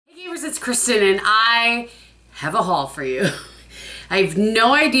it's Kristin and I have a haul for you. I have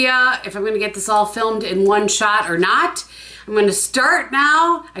no idea if I'm going to get this all filmed in one shot or not. I'm going to start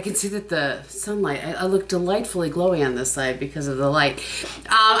now. I can see that the sunlight, I look delightfully glowy on this side because of the light.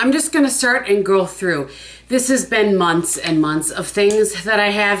 I'm just going to start and go through. This has been months and months of things that I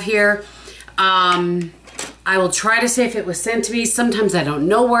have here. I will try to say if it was sent to me. Sometimes I don't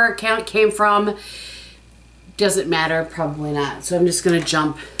know where it came from. Doesn't matter, probably not. So I'm just gonna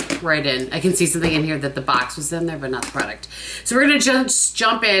jump right in. I can see something in here that the box was in there, but not the product. So we're gonna just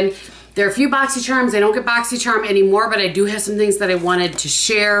jump in. There are a few BoxyCharms. I don't get BoxyCharm anymore, but I do have some things that I wanted to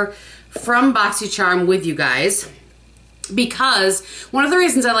share from BoxyCharm with you guys. Because one of the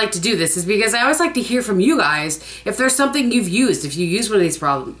reasons I like to do this is because I always like to hear from you guys if there's something you've used. If you use one of these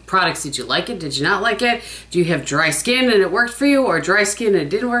products, did you like it? Did you not like it? Do you have dry skin and it worked for you, or dry skin and it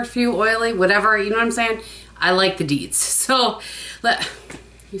didn't work for you, oily, whatever, you know what I'm saying? I like the deets. So,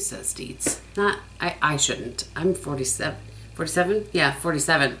 who says deets? Not, I shouldn't. I'm 47. 47? Yeah,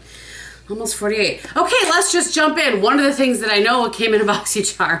 47. Almost 48. Okay, let's just jump in. One of the things that I know came in a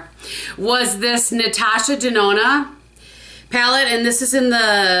BoxyCharm was this Natasha Denona palette, and this is in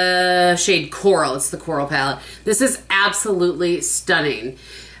the shade Coral. It's the Coral palette. This is absolutely stunning.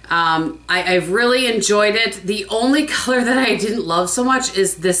 I've really enjoyed it. The only color that I didn't love so much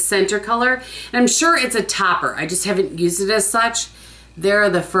is this center color. And I'm sure it's a topper. I just haven't used it as such. There are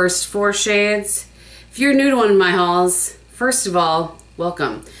the first 4 shades. If you're new to one of my hauls, first of all,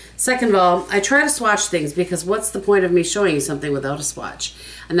 welcome. Second of all, I try to swatch things because what's the point of me showing you something without a swatch?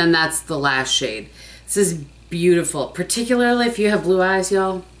 And then that's the last shade. This is beautiful, particularly if you have blue eyes,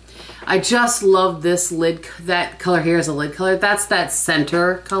 y'all. I just love this lid. That color here is a lid color. That's that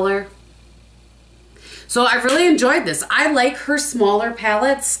center color. So I really enjoyed this. I like her smaller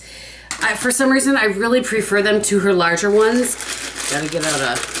palettes. For some reason, I really prefer them to her larger ones. Gotta get out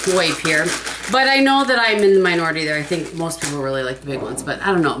a wipe here. But I know that I'm in the minority there. I think most people really like the big ones, but I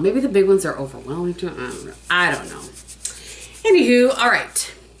don't know. Maybe the big ones are overwhelming too. I don't know. Anywho, all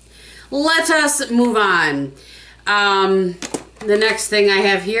right. Let us move on. The next thing I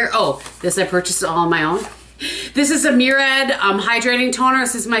have here, oh, this I purchased all on my own. This is a Murad hydrating toner.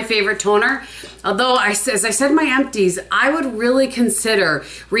 This is my favorite toner. Although, as I said in my empties, I would really consider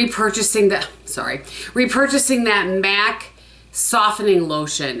repurchasing that MAC softening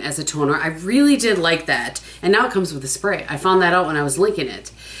lotion as a toner. I really did like that. And now it comes with a spray. I found that out when I was linking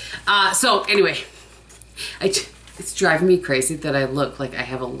it. So anyway, it's driving me crazy that I look like I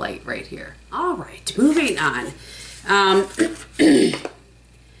have a light right here. All right, moving on.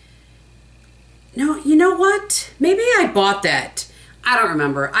 No, you know what? Maybe I bought that. I don't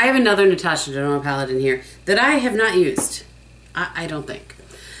remember. I have another Natasha Denona palette in here that I have not used. I don't think.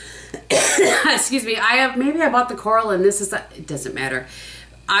 Excuse me. Maybe I bought the Coral and this is, it doesn't matter.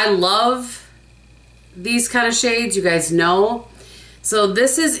 I love these kind of shades, you guys know. So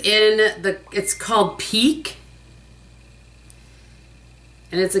this is it's called Peak.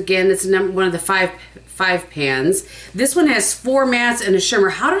 And it's one of the five pans. This one has 4 mattes and a shimmer.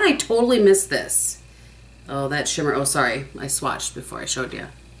 How did I totally miss this? Oh, that shimmer. Oh, sorry. I swatched before I showed you.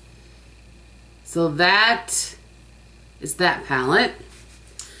 So that is that palette.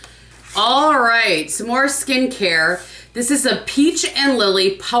 All right, some more skincare. This is a Peach and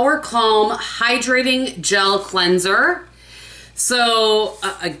Lily Power Calm Hydrating Gel Cleanser. So,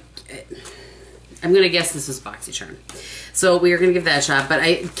 I'm going to guess this is BoxyCharm. So we are going to give that a shot, but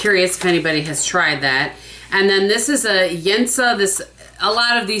I'm curious if anybody has tried that. And then this is a Yensa. A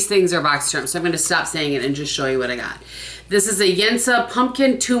lot of these things are BoxyCharm, so I'm going to stop saying it and just show you what I got. This is a Yensa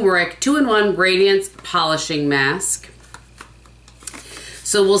Pumpkin Turmeric 2-in-1 Radiance Polishing Mask.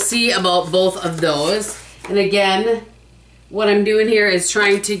 So we'll see about both of those. And again, what I'm doing here is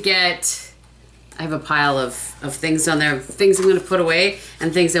trying to get, I have a pile of things on there, things I'm going to put away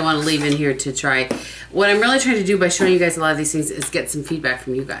and things I want to leave in here to try. What I'm really trying to do by showing you guys a lot of these things is get some feedback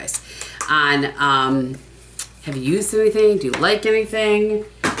from you guys on, have you used anything? Do you like anything?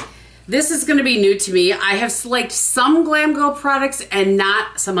 This is going to be new to me. I have liked some Glam Glow products and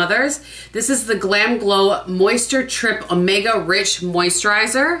not some others. This is the Glam Glow Moisture Trip Omega Rich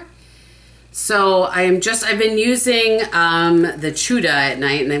Moisturizer. So I've been using the Chuda at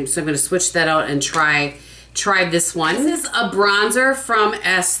night, and so I'm going to switch that out and try this one. This is a bronzer from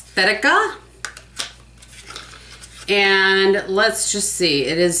Aesthetica. And let's just see.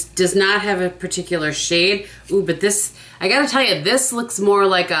 It does not have a particular shade. Ooh, but this, I gotta tell you, this looks more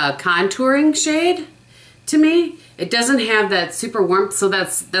like a contouring shade to me. It doesn't have that super warmth, so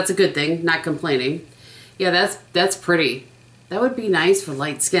that's a good thing, not complaining. Yeah, that's pretty. That would be nice for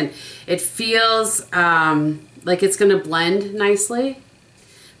light skin. It feels like it's gonna blend nicely.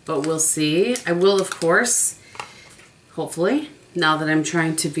 but we'll see. I will, of course, hopefully, now that I'm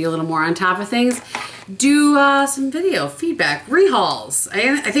trying to be a little more on top of things, do some video feedback, rehauls.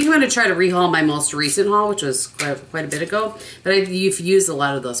 I think I'm going to try to rehaul my most recent haul, which was quite a bit ago, but you've used a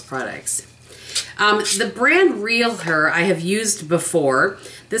lot of those products. The brand Real Her I have used before.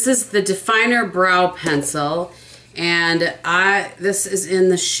 This is the Definer Brow Pencil, and this is in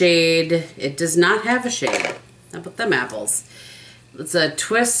the shade, it does not have a shade. How about them apples? It's a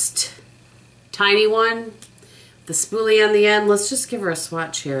twist, tiny one, the spoolie on the end. Let's just give her a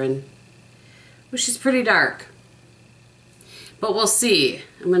swatch here, and well, she's pretty dark, but we'll see.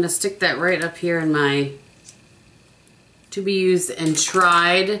 I'm going to stick that right up here in my to be used and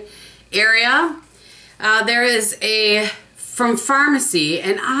tried area. There is a from Pharmacy,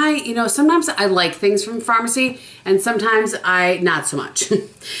 and you know, sometimes I like things from Pharmacy, and sometimes not so much.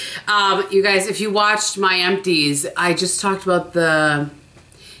 You guys, if you watched my empties, I just talked about the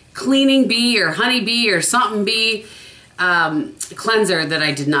Cleaning Bee or Honey Bee or something Bee cleanser that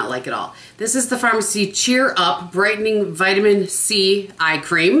I did not like at all. This is the Pharmacy Cheer Up Brightening Vitamin C Eye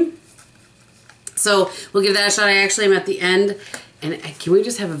Cream. So we'll give that a shot. I actually am at the end. And can we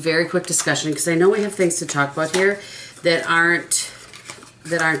just have a very quick discussion? Because I know we have things to talk about here that aren't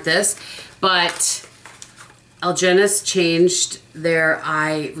this. But Algenist changed their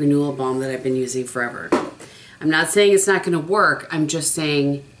eye renewal balm that I've been using forever. I'm not saying it's not going to work. I'm just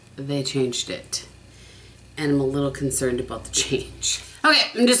saying they changed it. And I'm a little concerned about the change. Okay,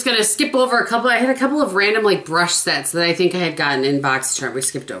 I'm just going to skip over a couple. I had a couple of random like brush sets that I think I had gotten in box chart. We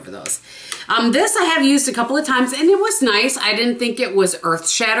skipped over those. This I have used a couple of times, and it was nice. I didn't think it was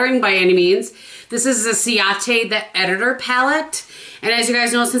earth-shattering by any means. This is the Ciate, the Editor palette. And as you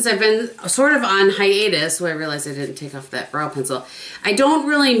guys know, since I've been sort of on hiatus, so I realized I didn't take off that brow pencil, I don't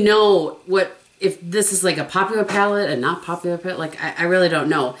really know if this is like a popular palette, a not popular palette. Like, I really don't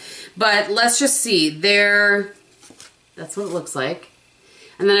know. But let's just see. That's what it looks like.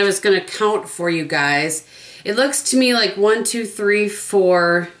 And then I was going to count for you guys. It looks to me like 1, 2, 3,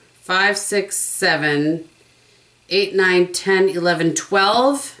 4, 5, 6, 7, 8, 9, 10, 11,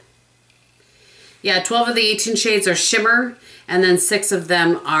 12. Yeah, 12 of the 18 shades are shimmer, and then 6 of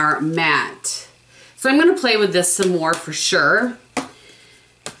them are matte. So I'm going to play with this some more for sure.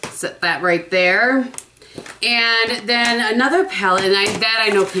 Set that right there. And then another palette, and that I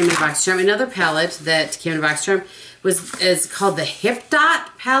know came in box charm. Another palette that came in box charm is called the Hip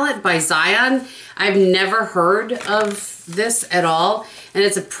Dot palette by Zion. I've never heard of this at all, and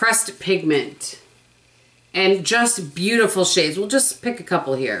it's a pressed pigment and just beautiful shades. We'll just pick a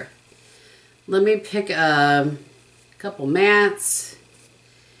couple here. Let me pick a couple mattes,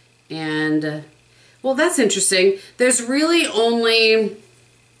 and well, that's interesting. There's only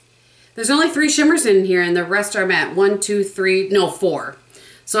 3 shimmers in here, and the rest are matte. 1, 2, 3, no, 4.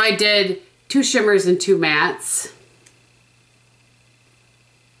 So I did 2 shimmers and 2 mattes.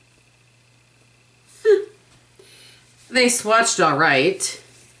 They swatched all right.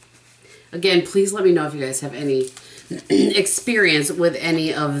 Again, please let me know if you guys have any experience with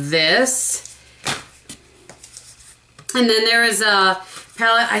any of this. And then there is a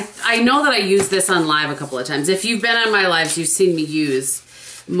palette. I know that I used this on live a couple of times. If you've been on my lives, you've seen me use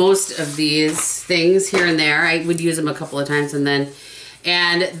most of these things here and there. I would use them a couple of times, and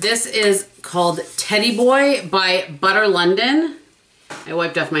this is called Teddy Boy by Butter London. I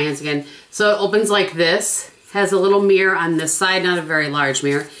wiped off my hands again. So it opens like this. Has a little mirror on this side, not a very large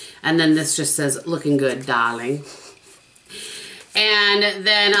mirror. And then this just says, looking good, darling. And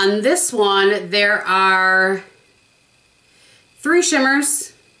then on this one, there are 4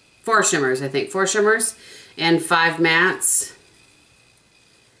 shimmers, I think. 4 shimmers and 5 mattes.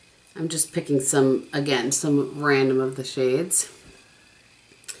 I'm just picking some random of the shades.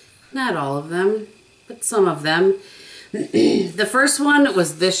 Not all of them, but some of them. The first one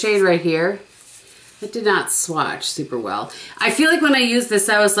was this shade right here. It did not swatch super well. I feel like when I used this,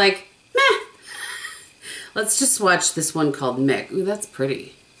 I was like, meh. Let's just swatch this one called Mick. Ooh, that's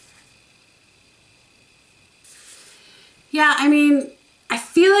pretty. Yeah, I mean, I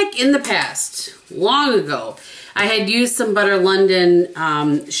feel like in the past, long ago, I had used some Butter London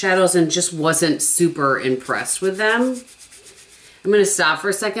shadows and just wasn't super impressed with them. I'm going to stop for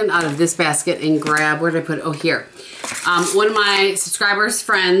a second out of this basket and grab, where did I put it? Oh, here. One of my subscribers'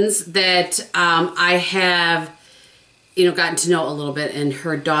 friends that I have, gotten to know a little bit, and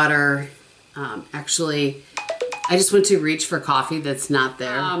her daughter, actually, I just went to reach for coffee that's not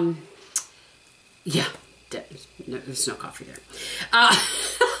there. Yeah, there's no coffee there.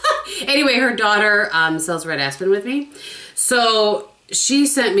 Anyway, her daughter sells Red Aspen with me. So she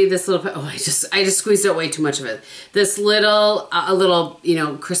sent me this little, oh, I just squeezed out way too much of it. This little, a little, you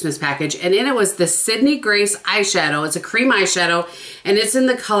know, Christmas package. And in it was the Sydney Grace eyeshadow. It's a cream eyeshadow and it's in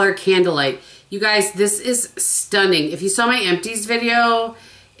the color Candlelight. You guys, this is stunning. If you saw my empties video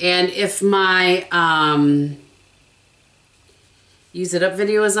and if my use it up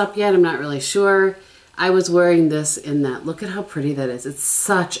video is up yet, I'm not really sure. I was wearing this in that. Look at how pretty that is. It's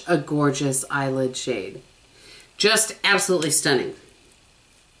such a gorgeous eyelid shade. Just absolutely stunning.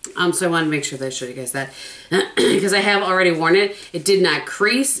 So I wanted to make sure that I showed you guys that because I have already worn it. It did not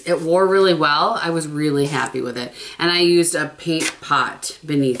crease. It wore really well. I was really happy with it. And I used a paint pot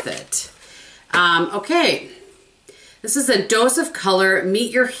beneath it. Okay. This is a Dose of Color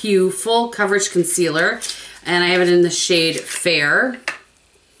Meet Your Hue Full Coverage Concealer. And I have it in the shade Fair.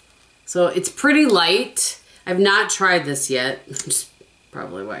 So it's pretty light. I've not tried this yet. Which is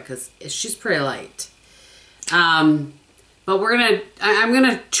probably why, because she's pretty light. But I'm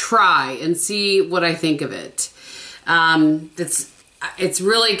gonna try and see what I think of it. It's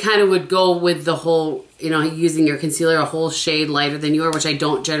really kind of would go with the whole, you know, using your concealer a whole shade lighter than you are, which I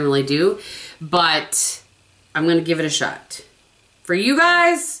don't generally do, but I'm gonna give it a shot. For you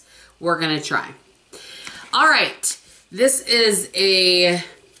guys, we're gonna try. All right, this is a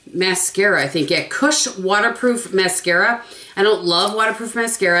mascara, I think. Yeah, Kush Waterproof Mascara. I don't love waterproof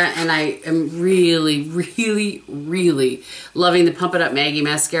mascara, and I am really, really, really loving the Pump It Up Maggie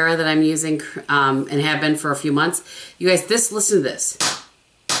mascara that I'm using and have been for a few months. You guys, listen to this.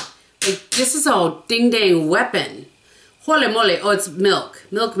 Like, this is a ding-dang weapon. Holy moly. Oh, it's Milk.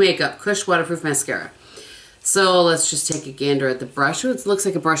 Milk Makeup. Kush Waterproof Mascara. So let's just take a gander at the brush. It looks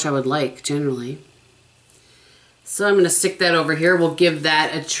like a brush I would like, generally. So I'm going to stick that over here. We'll give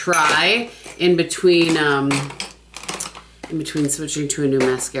that a try in between switching to a new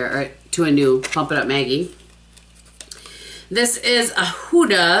mascara, or to a new Pump It Up Maggie. This is a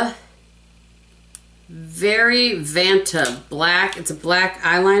Huda Very Vanta Black. It's a black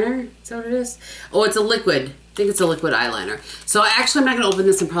eyeliner. Is that what it is? Oh, it's a liquid. I think it's a liquid eyeliner. So actually I'm not going to open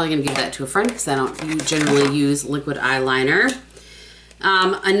this. I'm probably going to give that to a friend because I don't generally use liquid eyeliner.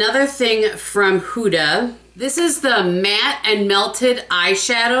 Another thing from Huda. This is the Matte and Melted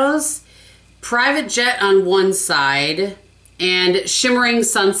Eyeshadows. Private Jet on one side and Shimmering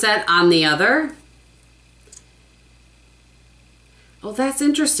Sunset on the other. Oh, that's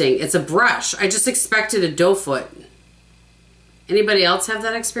interesting. It's a brush. I just expected a doe foot. Anybody else have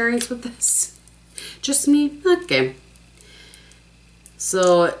that experience with this? Just me? Okay.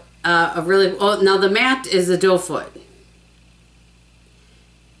 So, now the matte is a doe foot.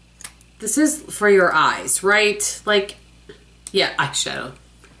 This is for your eyes, right? Like, yeah, eyeshadow.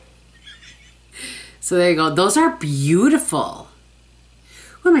 So there you go. Those are beautiful.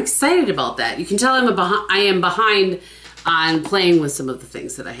 Well, I'm excited about that. You can tell I am behind on playing with some of the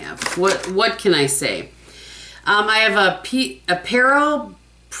things that I have. What can I say? I have a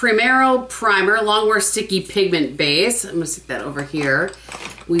Primero Primer Longwear Sticky Pigment Base. I'm going to stick that over here.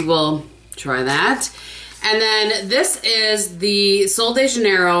 We will try that. And then this is the Sol de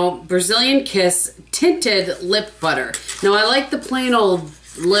Janeiro Brazilian Kiss Tinted Lip Butter. Now I like the plain old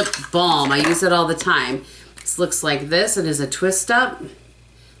lip balm. I use it all the time. This looks like this. It is a twist up.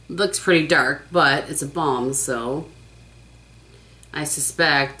 Looks pretty dark, but it's a balm, so I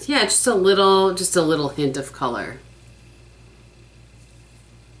suspect, yeah, just a little hint of color.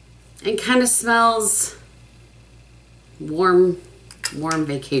 And kind of smells warm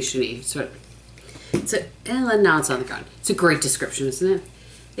vacation-y. And now it's on the ground. It's a great description, isn't it?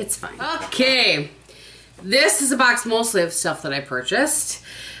 It's fine. Okay. This is a box mostly of stuff that I purchased.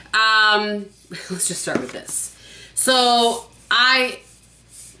 Let's just start with this. So I'm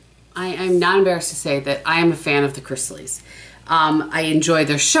not embarrassed to say that I am a fan of the Crystalies. I enjoy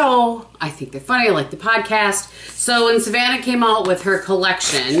their show. I think they're funny. I like the podcast. So when Savannah came out with her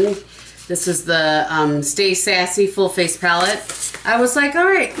collection, this is the Stay Sassy Full Face Palette. I was like, all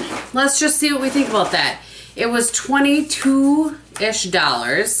right, let's just see what we think about that. It was $22-ish.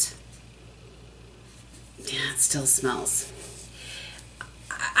 Yeah, it still smells.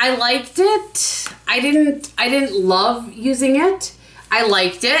 I liked it. I didn't love using it. I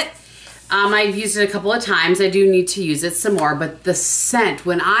liked it. I've used it a couple of times. I do need to use it some more, but the scent,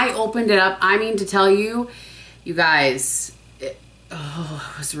 when I opened it up, I mean to tell you, you guys, it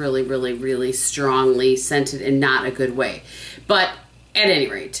was really, really, really strongly scented in not a good way. But at any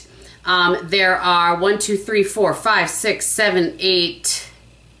rate, there are 1, 2, 3, 4, 5, 6, 7, 8.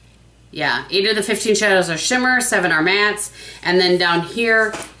 Yeah, 8 of the 15 shadows are shimmer, 7 are mattes, and then down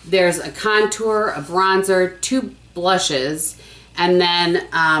here, there's a contour, a bronzer, 2 blushes, And then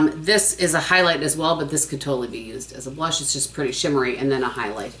this is a highlight as well, but this could totally be used as a blush. It's just pretty shimmery, and then a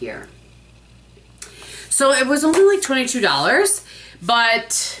highlight here. So it was only like $22,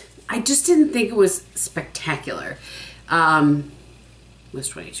 but I just didn't think it was spectacular. It was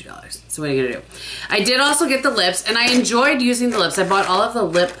 $22. So what are you gonna do? I did also get the lips, and I enjoyed using the lips. I bought all of the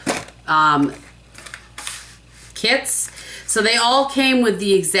lip kits. So they all came with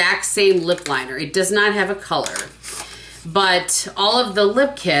the exact same lip liner. It does not have a color. But all of the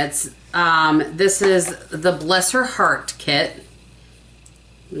lip kits, this is the Bless Her Heart kit.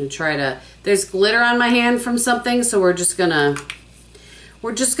 I'm gonna try to, there's glitter on my hand from something, so we're just gonna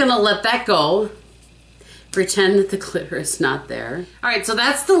let that go. Pretend that the glitter is not there. All right, so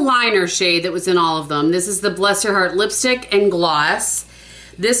that's the liner shade that was in all of them. This is the Bless Your Heart lipstick and gloss.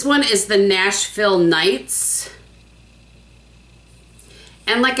 This one is the Nashville Nights.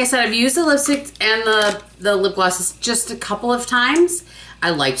 And like I said, I've used the lipsticks and the lip glosses just a couple of times. I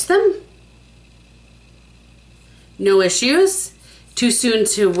liked them. No issues. Too soon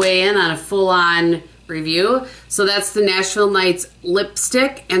to weigh in on a full-on review. So that's the Nashville Nights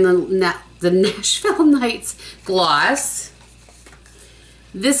lipstick and the Nashville Nights gloss.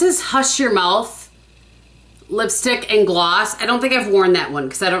 This is Hush Your Mouth lipstick and gloss. I don't think I've worn that one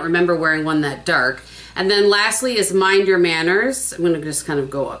because I don't remember wearing one that dark. And then lastly is Mind Your Manners. I'm gonna just kind of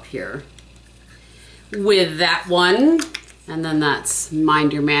go up here with that one. And then that's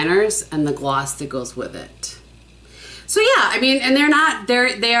Mind Your Manners and the gloss that goes with it. So yeah, I mean, and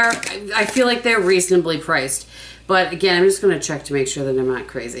they are, I feel like they're reasonably priced. But again, I'm just gonna check to make sure that I'm not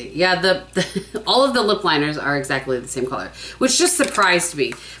crazy. Yeah, all of the lip liners are exactly the same color, which just surprised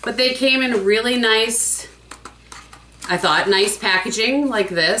me. But they came in really nice, I thought, nice packaging like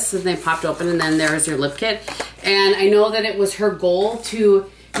this, and they popped open, and then there's your lip kit. And I know that it was her goal to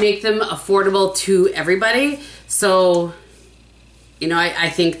make them affordable to everybody. So, you know, I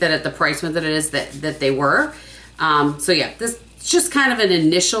think that at the price point that it is that they were. So yeah, this is just kind of an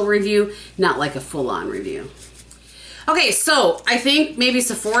initial review, not like a full-on review. Okay, so I think maybe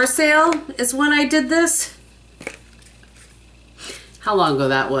Sephora sale is when I did this. How long ago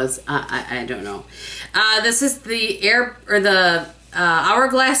that was, I don't know. This is the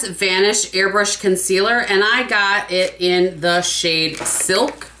Hourglass Vanish Airbrush Concealer, and I got it in the shade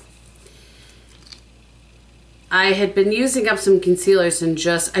Silk. I had been using up some concealers and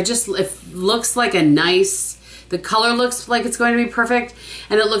it looks like a nice, the color looks like it's going to be perfect,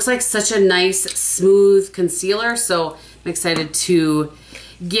 and it looks like such a nice, smooth concealer, so I'm excited to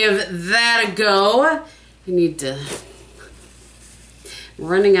give that a go. I need to...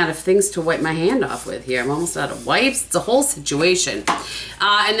 running out of things to wipe my hand off with here. I'm almost out of wipes. It's a whole situation.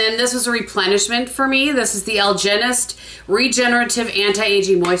 And then this was a replenishment for me. This is the Algenist Regenerative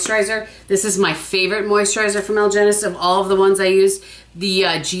Anti-Aging Moisturizer. This is my favorite moisturizer from Algenist of all of the ones I used.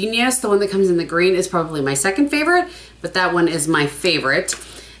 The Genius, the one that comes in the green, is probably my second favorite, but that one is my favorite.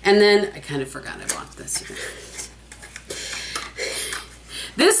 And then, I kind of forgot I bought this here.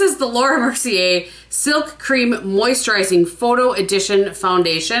 This is the Laura Mercier Silk Cream Moisturizing Photo Edition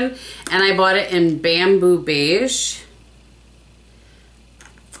Foundation, and I bought it in Bamboo Beige.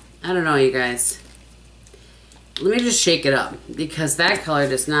 I don't know, you guys. Let me just shake it up, because that color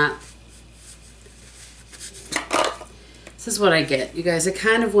does not... This is what I get, you guys. I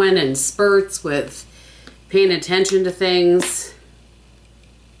kind of went in spurts with paying attention to things.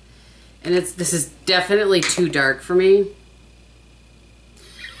 And this is definitely too dark for me.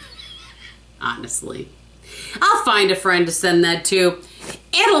 Honestly. I'll find a friend to send that to.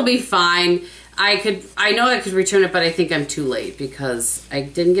 It'll be fine. I know I could return it, but I think I'm too late because I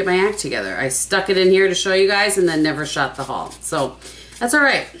didn't get my act together. I stuck it in here to show you guys and then never shot the haul. So that's all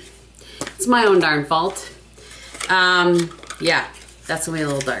right. It's my own darn fault. Yeah, that's gonna be a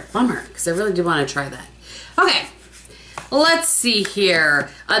little dark. Bummer, because I really do want to try that. Okay, let's see here.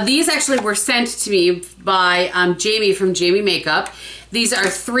 These actually were sent to me by Jamie from Jamie Makeup. These are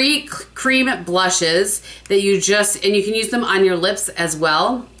 3 cream blushes that you can use them on your lips as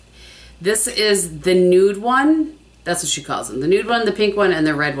well. This is the nude one. That's what she calls them. The nude one, the pink one, and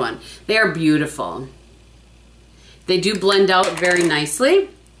the red one. They are beautiful. They do blend out very nicely.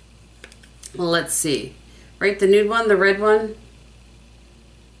 Well, let's see. Right, the nude one, the red one.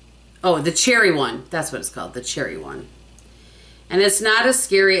 Oh, the cherry one. That's what it's called, the cherry one. And it's not as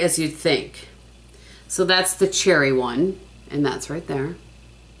scary as you'd think. So that's the cherry one, and that's right there.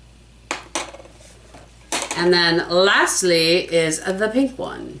 And then lastly is the pink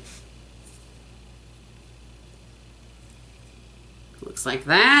one. Looks like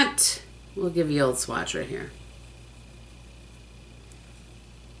that. We'll give you a old swatch right here.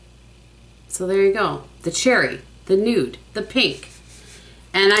 The cherry the nude, the pink.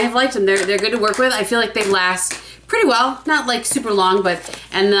 And I have liked them. They're good to work with. I feel like they last pretty well. Not like super long, but,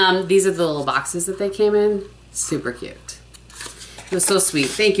 and these are the little boxes that they came in. Super cute. It was so sweet.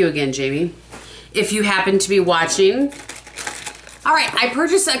 Thank you again, Jamie. If you happen to be watching. All right, I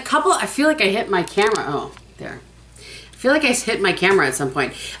purchased a couple. I feel like I hit my camera. Oh, there. I feel like I hit my camera at some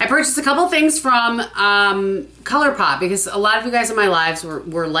point. I purchased a couple things from ColourPop because a lot of you guys in my lives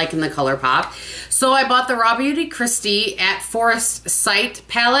were liking the ColourPop. So I bought the Raw Beauty Christie at Forest Sight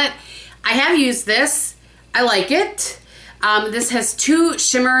palette. I have used this. I like it. This has 2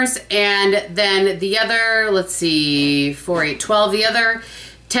 shimmers and then the other, let's see, 4, 8, 12. The other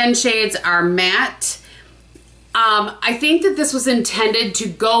 10 shades are matte. I think that this was intended to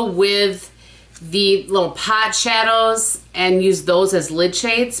go with the little pot shadows and use those as lid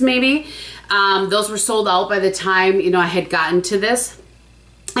shades maybe. Those were sold out by the time, you know, I had gotten to this.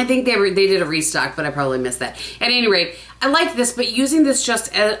 I think they did a restock, but I probably missed that. At any rate, I like this, but using this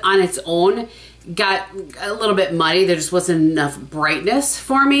just on its own got a little bit muddy. There just wasn't enough brightness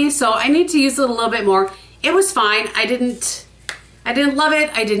for me, so I need to use it a little bit more. It was fine. I didn't love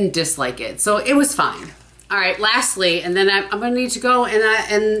it. I didn't dislike it, so it was fine. All right, lastly, and then I'm gonna need to go, and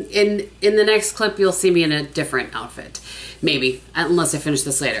in the next clip, you'll see me in a different outfit. Maybe, unless I finish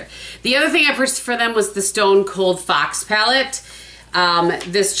this later. The other thing I purchased for them was the Stone Cold Fox palette.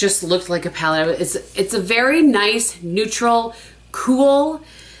 This just looked like a palette. It's a very nice, neutral, cool.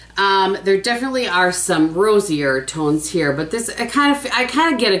 There definitely are some rosier tones here, but this, I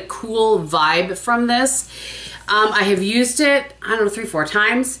kind of get a cool vibe from this. I have used it, I don't know, 3 or 4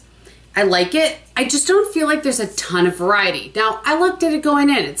 times. I like it. I just don't feel like there's a ton of variety. Now, I looked at it going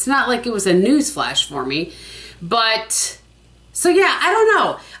in. It's not like it was a news flash for me, but, so yeah, I don't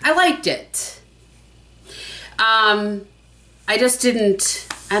know. I liked it. I just didn't,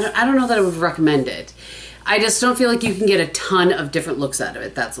 I don't know that I would recommend it. I just don't feel like you can get a ton of different looks out of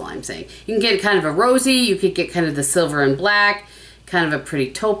it. That's all I'm saying. You can get kind of a rosy, you could get kind of the silver and black, kind of a pretty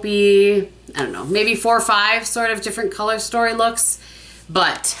taupey, I don't know, maybe 4 or 5 sort of different color story looks.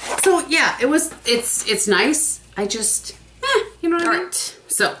 But, so yeah, it's nice. I just, you know what I mean? All right,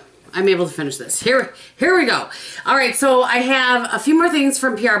 so I'm able to finish this. Here we go. All right, so I have a few more things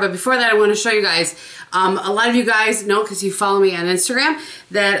from PR, but before that I want to show you guys, a lot of you guys know, because you follow me on Instagram,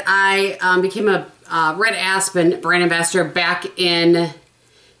 that I became a Red Aspen brand ambassador back in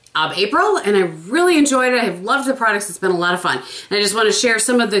April, and I really enjoyed it. I've loved the products. It's been a lot of fun. And I just want to share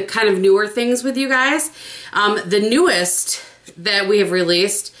some of the kind of newer things with you guys. The newest that we have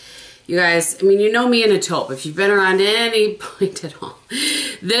released, you guys, I mean, you know me in a taupe, if you've been around any point at all.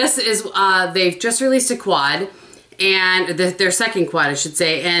 This is, they've just released a quad, and their second quad, I should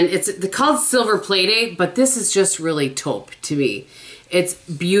say, and it's called Silver Playdate, but this is just really taupe to me. It's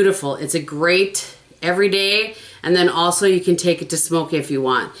beautiful. It's a great everyday, and then also you can take it to smoke if you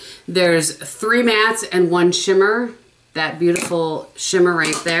want. There's 3 mattes and 1 shimmer, that beautiful shimmer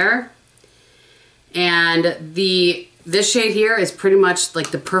right there. And this shade here is pretty much like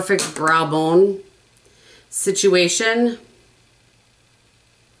the perfect brow bone situation.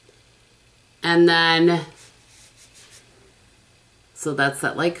 And then, so that's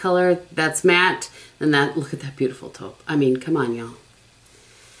that light color, that's matte, and that, look at that beautiful taupe. I mean, come on, y'all.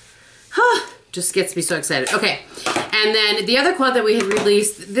 Just gets me so excited. Okay, and then the other quad that we had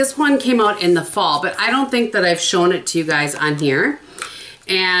released, this one came out in the fall, but I don't think that I've shown it to you guys on here.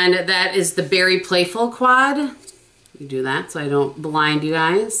 And that is the Berry Playful quad. You do that so I don't blind you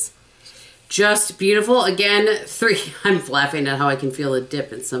guys. Just beautiful. Again, 3, I'm laughing at how I can feel a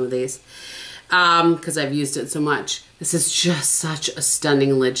dip in some of these because I've used it so much. This is just such a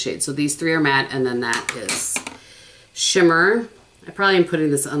stunning lid shade. So these 3 are matte, and then that is shimmer. I probably am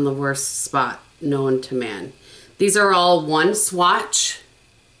putting this on the worst spot known to man. These are all 1 swatch.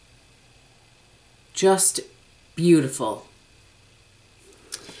 Just beautiful.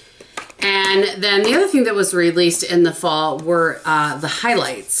 And then the other thing that was released in the fall were the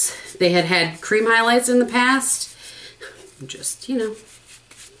highlights. They had cream highlights in the past. Just, you know,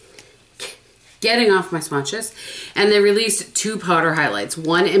 getting off my swatches. And they released 2 powder highlights.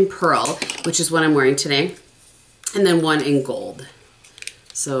 1 in pearl, which is what I'm wearing today, and then 1 in gold.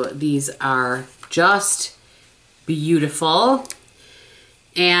 So these are just beautiful.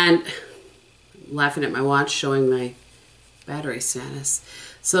 And I'm laughing at my watch showing my battery status.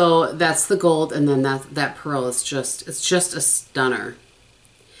 So that's the gold, and then that pearl is just, it's just a stunner.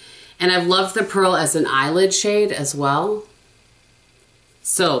 And I've loved the pearl as an eyelid shade as well.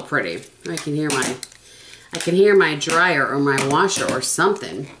 So pretty. I can hear my dryer or my washer or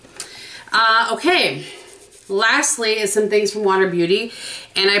something. Okay, lastly is some things from Water Beauty,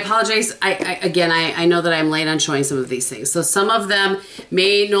 and I apologize, I know that I'm late on showing some of these things, so some of them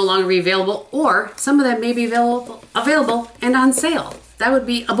may no longer be available, or some of them may be available and on sale. That would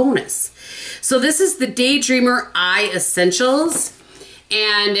be a bonus. So this is the Daydreamer Eye Essentials,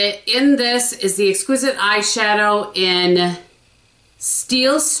 and in this is the Exquisite Eyeshadow in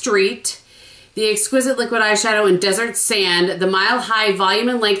Steel Street, the Exquisite Liquid Eyeshadow in Desert Sand, the Mile High Volume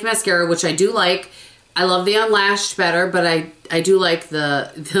and Length Mascara, which I do like. I love the Unlashed better, but I do like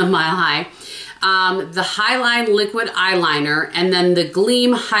the Mile High. The Highline Liquid Eyeliner, and then the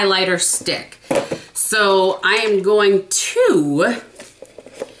Gleam Highlighter Stick. So I am going to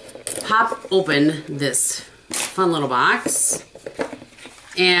pop open this fun little box.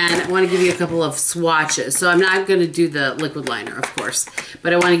 And I want to give you a couple of swatches. So I'm not going to do the liquid liner, of course,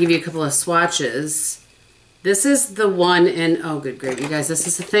 but I want to give you a couple of swatches. This is the one in, oh good great, you guys, this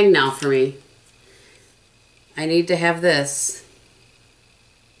is a thing now for me. I need to have this.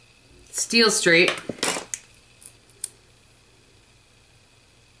 Steel Street.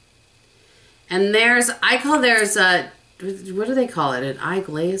 And there's, I call theirs, what do they call it? An eye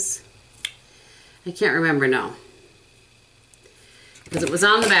glaze? I can't remember now. Because it was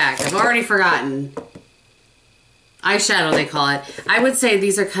on the back. I've already forgotten. Eyeshadow, they call it. I would say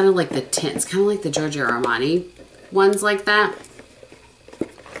these are kind of like the tints, kind of like the Giorgio Armani ones like that.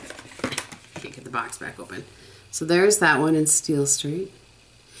 Can't get the box back open. So there's that one in Steel Street.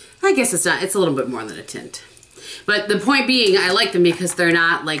 I guess it's not, it's a little bit more than a tint. But the point being, I like them because they're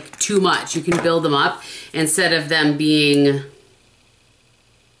not like too much. You can build them up instead of them being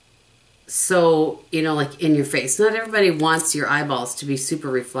so, you know, like in your face. Not everybody wants your eyeballs to be super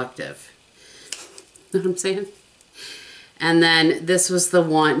reflective. Know what I'm saying? And then this was the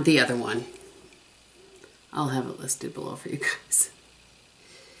one, the other one. I'll have it listed below for you guys.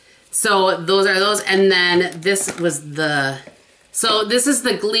 So those are those. And then this was the, so this is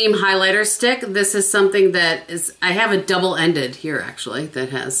the Gleam Highlighter Stick. This is something that is, I have a double-ended here actually that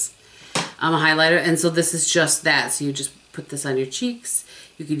has a highlighter. And so this is just that. So you just put this on your cheeks.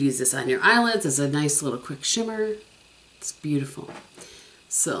 You could use this on your eyelids as a nice little quick shimmer. It's beautiful.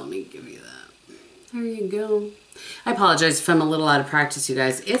 So let me give you that. There you go. I apologize if I'm a little out of practice, you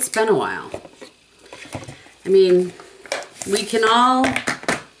guys. It's been a while. I mean, we can all,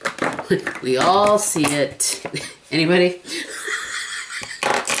 we all see it. Anybody?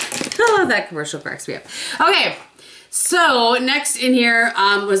 Oh, that commercial cracks me up. Okay. So next in here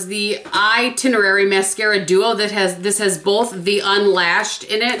was the Itinerary Mascara Duo that has, this has both the Unlashed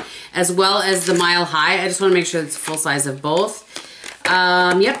in it as well as the Mile High. I just want to make sure it's full size of both.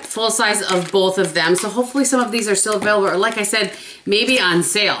 Yep, full size of both of them. So hopefully some of these are still available, or like I said, maybe on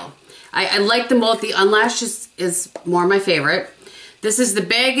sale. I like them both. The Unlashed is more my favorite. This is the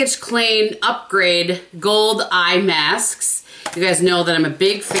Baggage Claim Upgrade Gold Eye Masks. You guys know that I'm a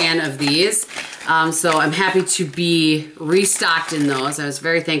big fan of these. So I'm happy to be restocked in those. I was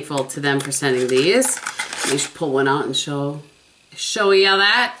very thankful to them for sending these. Let me pull one out and show you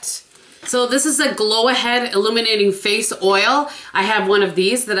that. So this is a Glow Ahead Illuminating Face Oil. I have one of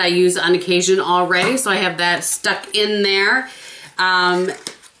these that I use on occasion already, so I have that stuck in there.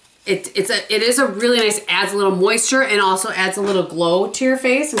 It is a really nice, adds a little moisture and also adds a little glow to your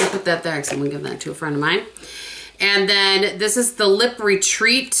face. I'm gonna put that there because I'm gonna give that to a friend of mine. And then this is the Lip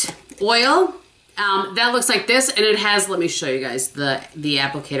Retreat Oil. That looks like this, and it has, let me show you guys the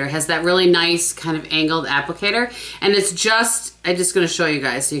applicator. It has that really nice kind of angled applicator, and it's just, I'm just gonna show you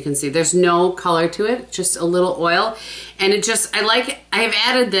guys so you can see. There's no color to it, just a little oil. And it just, I have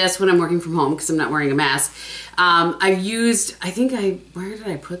added this when I'm working from home because I'm not wearing a mask. I've used, where did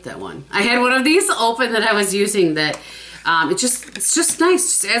I put that one? I had one of these open that I was using that, it's just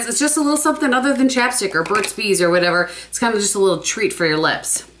nice. It's just a little something other than chapstick or Burt's Bees or whatever. It's kind of just a little treat for your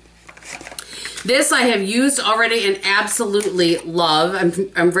lips. This I have used already and absolutely love.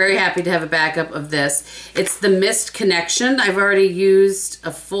 I'm very happy to have a backup of this. It's the Mist Connection. I've already used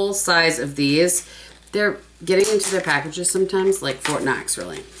a full size of these. They're getting into their packages sometimes, like Fort Knox,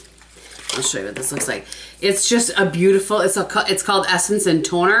 really. I'll show you what this looks like. It's just a beautiful, it's called Essence and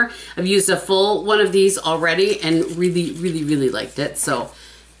Toner. I've used a full one of these already and really, really, really liked it. So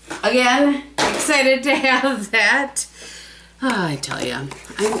again, excited to have that. Oh, I tell you,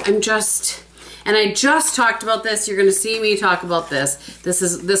 I'm just... And I just talked about this. You're gonna see me talk about this.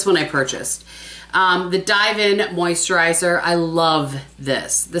 This one I purchased. The Dive In Moisturizer. I love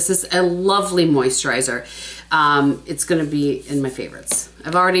this. This is a lovely moisturizer. It's gonna be in my favorites.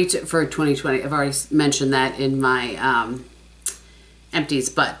 I've already, for 2020, I've already mentioned that in my empties,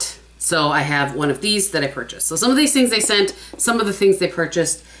 but so I have one of these that I purchased. So some of these things they sent, some of the things they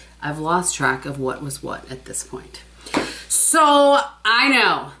purchased. I've lost track of what was what at this point. So I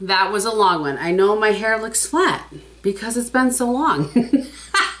know that was a long one. I know my hair looks flat because it's been so long.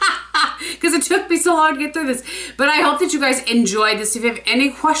 Because it took me so long to get through this. But I hope that you guys enjoyed this. If you have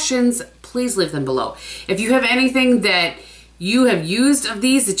any questions, please leave them below. If you have anything that you have used of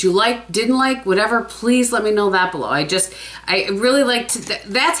these that you like, didn't like, whatever, please let me know that below. I really like to,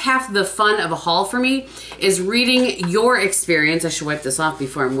 that's half the fun of a haul for me, is reading your experience. I should wipe this off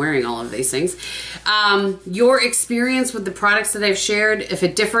before I'm wearing all of these things. Your experience with the products that I've shared, if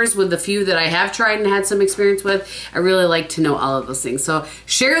it differs with the few that I have tried and had some experience with, I really like to know all of those things. So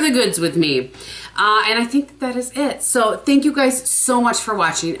share the goods with me. And I think that is it. So thank you guys so much for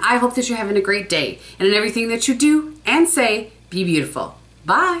watching. I hope that you're having a great day. And in everything that you do and say, be beautiful.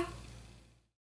 Bye.